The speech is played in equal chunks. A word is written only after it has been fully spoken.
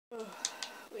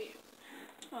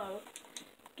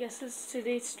guess it's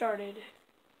today started.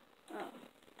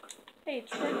 Hey,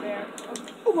 it's Freddy Fazbear.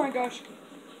 Oh my gosh.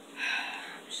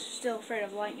 I'm still afraid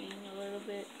of lightning a little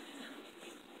bit.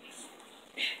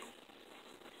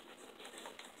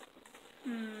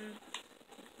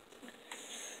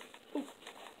 Oh,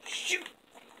 shoot.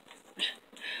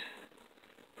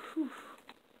 Whew.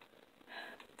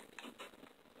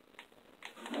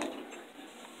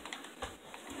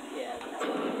 Yeah.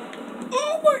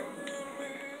 Oh my.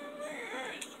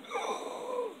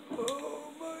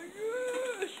 Oh my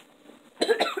gosh.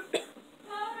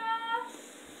 Oh gosh.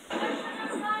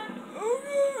 Oh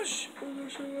gosh.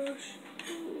 Oh gosh.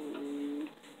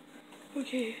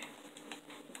 Okay.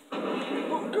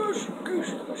 Oh gosh.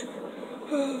 Gosh.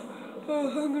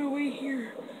 I'm gonna wait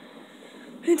here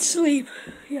and sleep.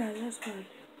 Yeah, that's fine.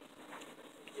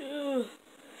 Ugh.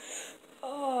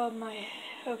 Oh my.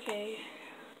 Okay.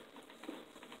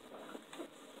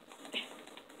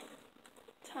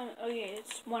 Time. Okay,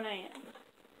 it's 1 a.m.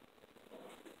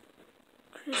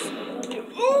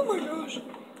 Oh my gosh.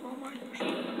 Oh my gosh.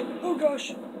 Oh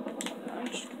gosh. I'm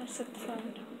just gonna set the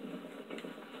phone.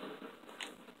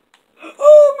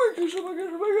 Oh my gosh. Oh my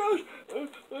gosh. Oh my gosh.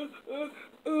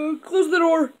 Close the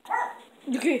door.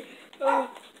 Okay.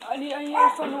 I need to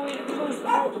find a way to close the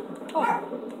door. Oh.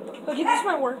 Okay, this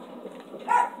might work.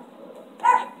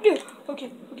 Yeah.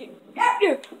 Okay.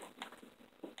 Yeah.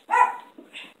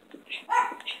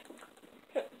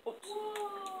 Oops.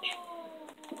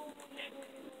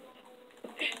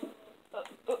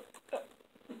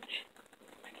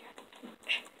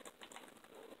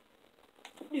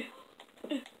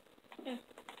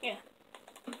 Yeah.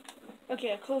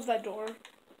 Okay, I closed that door.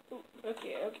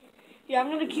 Okay. Yeah, I'm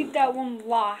gonna keep that one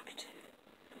locked.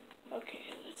 Okay,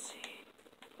 let's see.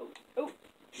 Oh,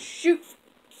 shoot.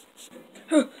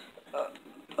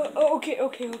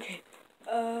 Okay.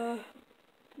 Let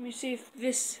me see if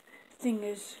this thing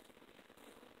is,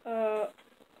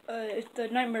 if the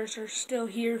nightmares are still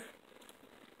here.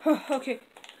 Okay.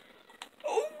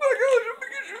 Oh my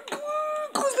gosh,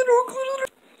 close the door.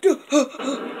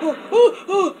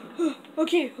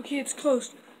 Okay, it's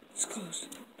closed.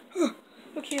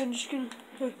 Okay, I'm just gonna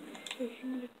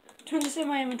turn this in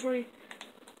my inventory.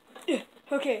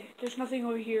 Okay, there's nothing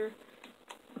over here.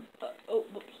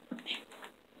 Whoops.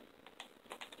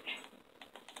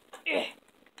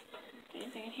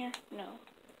 Anything in here? No.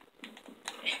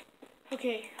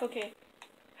 Okay.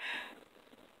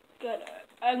 Good.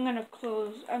 I'm gonna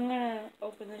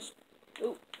open this.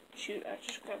 Oh, shoot, I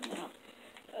just grabbed it up.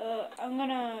 I'm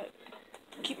gonna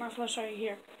keep my flashlight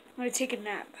here. I'm gonna take a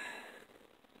nap.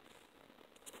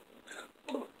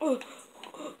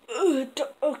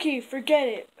 Okay, forget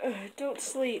it. Don't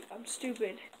sleep. I'm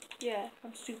stupid. Yeah,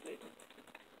 I'm stupid.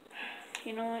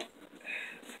 You know what?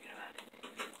 Forget about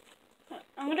it.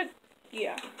 I'm gonna...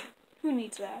 Yeah. Who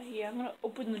needs that? Yeah, I'm gonna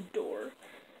open the door.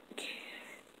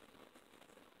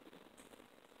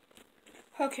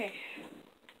 Okay.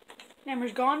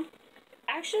 Nightmare's gone.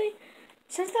 Actually,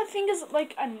 since that thing is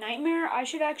like a nightmare, I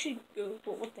should actually...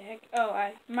 what the heck? Oh,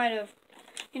 I might have...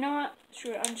 You know what?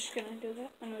 Sure, I'm just gonna do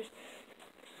that. Anyways.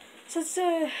 Since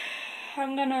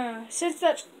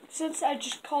I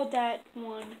just called that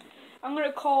one, I'm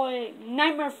gonna call it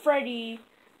Nightmare Freddy,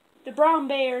 the brown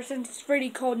bear, since it's Freddy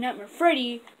called Nightmare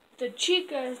Freddy, the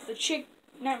Chica is the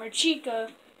Nightmare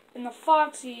Chica, and the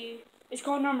Foxy is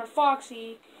called Nightmare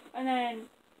Foxy, and then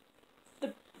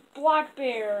the black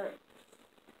bear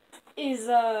is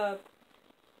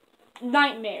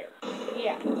Nightmare.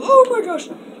 Yeah. Oh my gosh.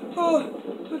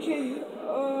 Okay.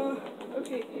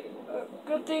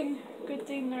 Good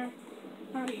thing they're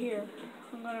not here.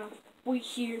 I'm gonna wait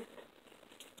here.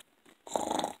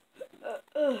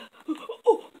 Oh.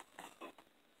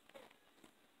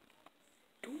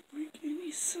 Don't make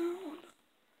any sound.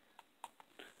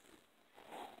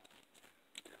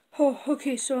 Oh,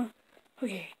 okay, he's coming.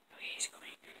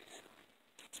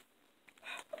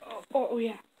 Oh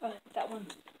yeah, that one.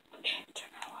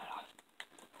 Turn that light off.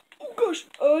 Oh gosh,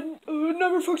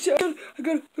 never Foxy. I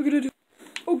gotta do.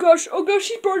 Oh gosh,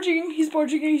 he's barging in.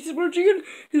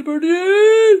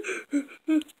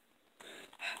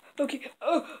 Okay,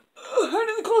 hide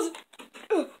in the closet.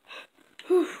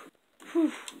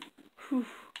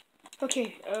 Okay,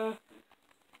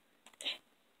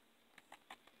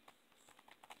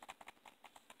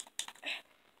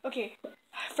 okay,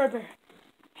 Fredbear,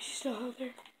 is he still out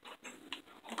there?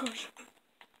 Oh gosh.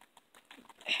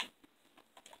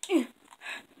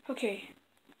 Okay.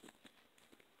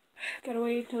 Gotta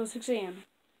wait until 6 a.m.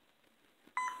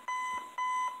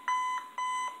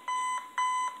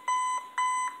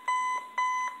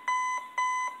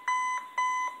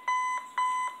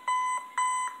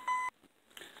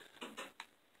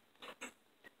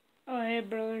 Hey,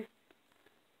 brother.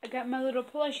 I got my little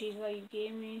plushies that you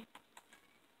gave me.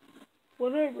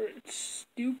 Whatever, it's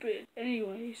stupid.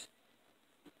 Anyways.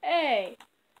 Hey!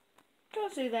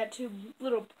 Don't say that to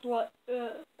little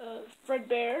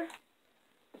Fredbear.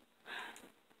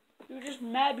 You were just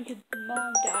mad because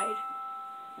Mom died.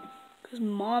 Because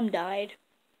Mom died.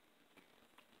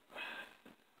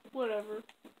 Whatever.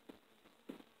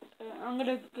 I'm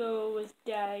gonna go with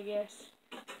Dad, I guess.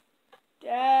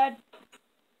 Dad.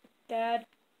 Dad.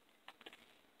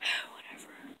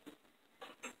 Whatever.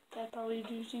 Dad probably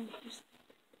do things.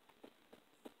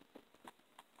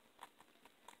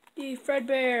 Hey,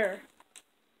 Fredbear.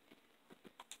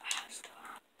 Still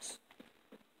on this.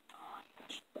 Oh my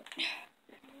gosh.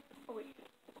 Oh wait.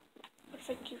 What if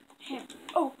I give him?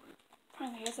 Oh,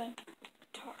 finally has a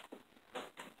guitar.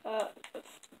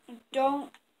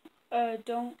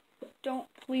 Don't,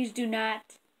 please do not.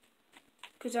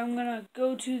 Cause I'm gonna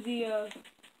go to the,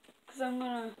 cause I'm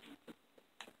gonna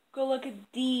go look at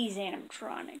these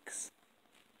animatronics.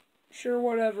 Sure,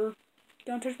 whatever.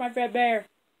 Don't touch my Fredbear.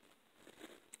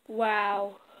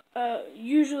 Wow.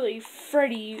 Usually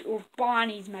Freddy or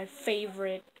Bonnie's my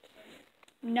favorite.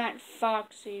 Not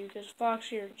Foxy, because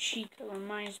Foxy or Chica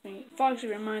Foxy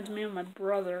reminds me of my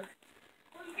brother.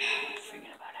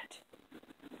 Forget about it.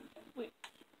 Wait.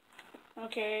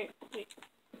 Okay, wait.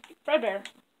 Fredbear.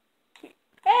 Wait.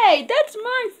 Hey, that's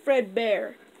my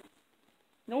Fredbear.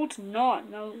 No, it's not.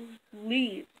 Now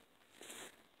leave.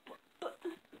 But,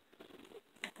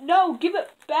 no, give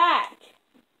it back.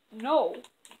 No.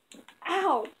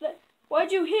 Ow!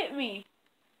 Why'd you hit me?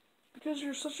 Because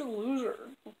you're such a loser,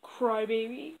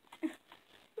 crybaby.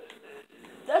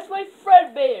 That's my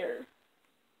Fredbear.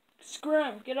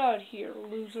 Scram, get out of here,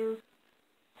 loser.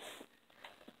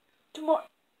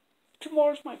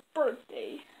 Tomorrow's my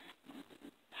birthday.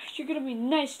 You're gonna be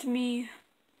nice to me.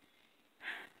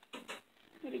 I'm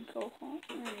gonna go home.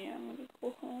 Oh, yeah, I'm gonna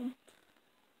go home.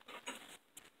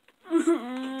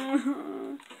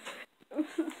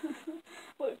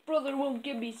 My brother won't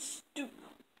give me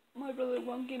My brother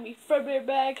won't give me Fredbear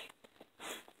back.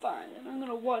 Fine, then I'm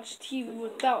gonna watch TV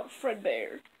without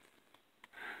Fredbear.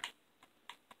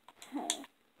 Oh,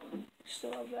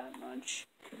 still have that much.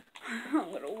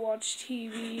 I'm gonna watch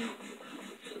TV.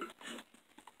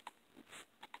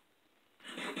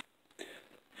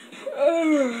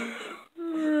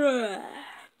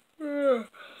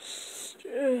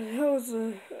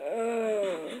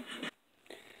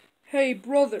 Hey,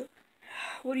 brother.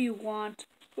 What do you want?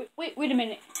 Wait a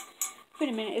minute. Wait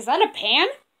a minute. Is that a pan?